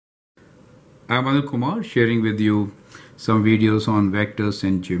I'm Anil Kumar, sharing with you some videos on vectors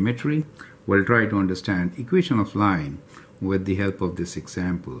and geometry. We'll try to understand equation of line with the help of this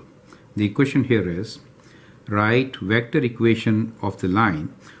example. The equation here is, write vector equation of the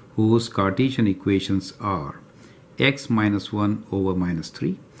line whose Cartesian equations are x minus 1 over minus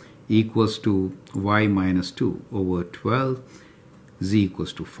 3 equals to y minus 2 over 12 z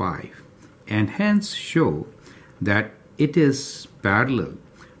equals to 5, and hence show that it is parallel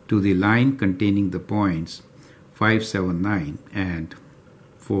to the line containing the points 5, 7, 9 and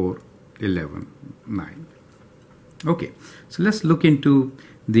 4, 11, 9. Okay, so let's look into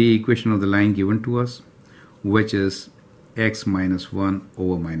the equation of the line given to us, which is x minus 1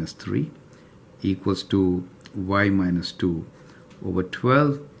 over minus 3 equals to y minus 2 over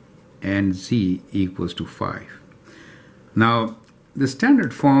 12 and z equals to 5. Now, the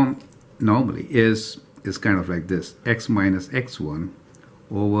standard form normally is kind of like this: x minus x1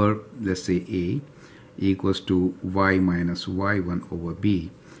 over, let's say, a equals to y minus y1 over b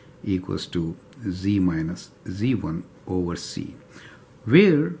equals to z minus z1 over c,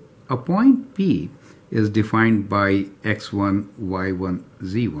 where a point P is defined by x1, y1,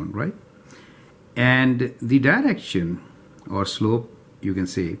 z1, right? And the direction or slope, you can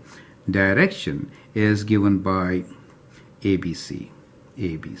say, direction is given by ABC.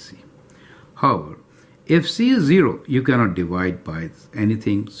 However, if c is 0, you cannot divide by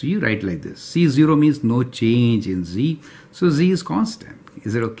anything, so you write like this: c0 means no change in z, so z is constant.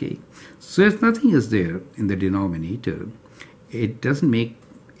 Is it okay? So if nothing is there in the denominator, it doesn't make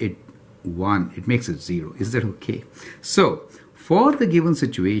it 1, it makes it 0. Is that okay? So for the given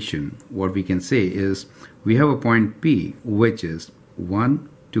situation, what we can say is we have a point P which is 1,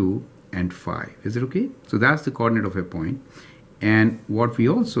 2 and 5. Is it okay? So that's the coordinate of a point. And what we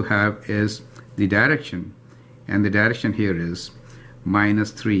also have is the direction, and the direction here is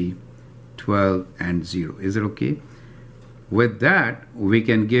minus 3, 12 and 0. Is it okay? With that, we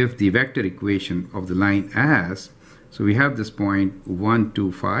can give the vector equation of the line as, so we have this point 1,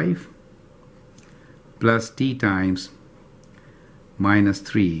 2, 5 plus t times minus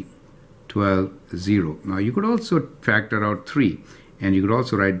 3, 12, 0. Now you could also factor out 3, and you could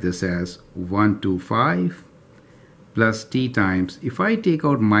also write this as 1, 2, 5 plus t times, if I take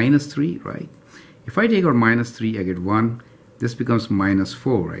out minus 3, right? If I take out minus 3, I get 1. This becomes minus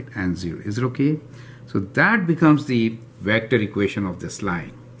 4, right? And 0. Is it okay? So that becomes the vector equation of this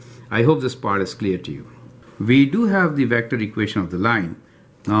line. I hope this part is clear to you. We do have the vector equation of the line.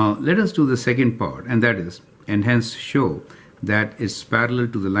 Now let us do the second part, and that is, and hence show that it's parallel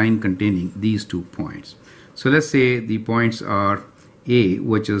to the line containing these 2 points. So let's say the points are A,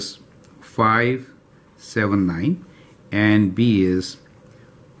 which is 5, 7, 9, and B is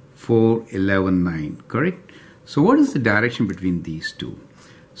 4, 11, 9, correct? So what is the direction between these two?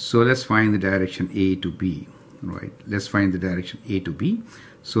 So let's find the direction A to B, right? Let's find the direction A to B.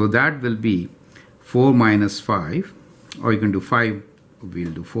 So that will be 4 minus 5, or you can do 5,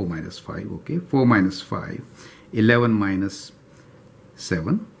 we'll do 4 minus 5, okay? 4 minus 5, 11 minus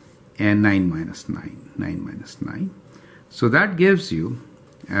 7, and 9 minus 9, 9 minus 9. So that gives you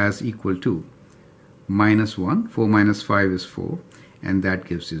as equal to minus 1, 4 minus 5 is 4, and that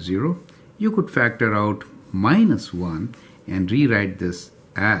gives you 0. You could factor out minus 1 and rewrite this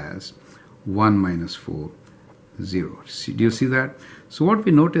as 1 minus 4, 0. Do you see that? So what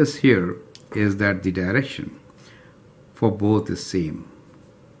we notice here is that the direction for both is same,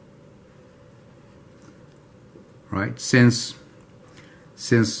 right? Since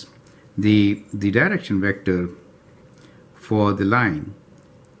the direction vector for the line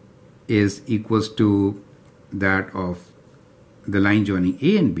is equals to that of the line joining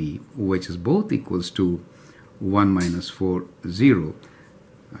A and B, which is both equals to 1 minus 4, 0.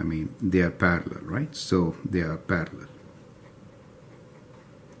 I mean, they are parallel, right? So they are parallel.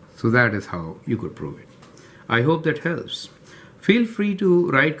 So that is how you could prove it. I hope that helps. Feel free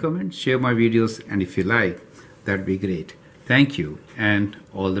to write comments, share my videos, and if you like, that'd be great. Thank you and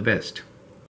all the best.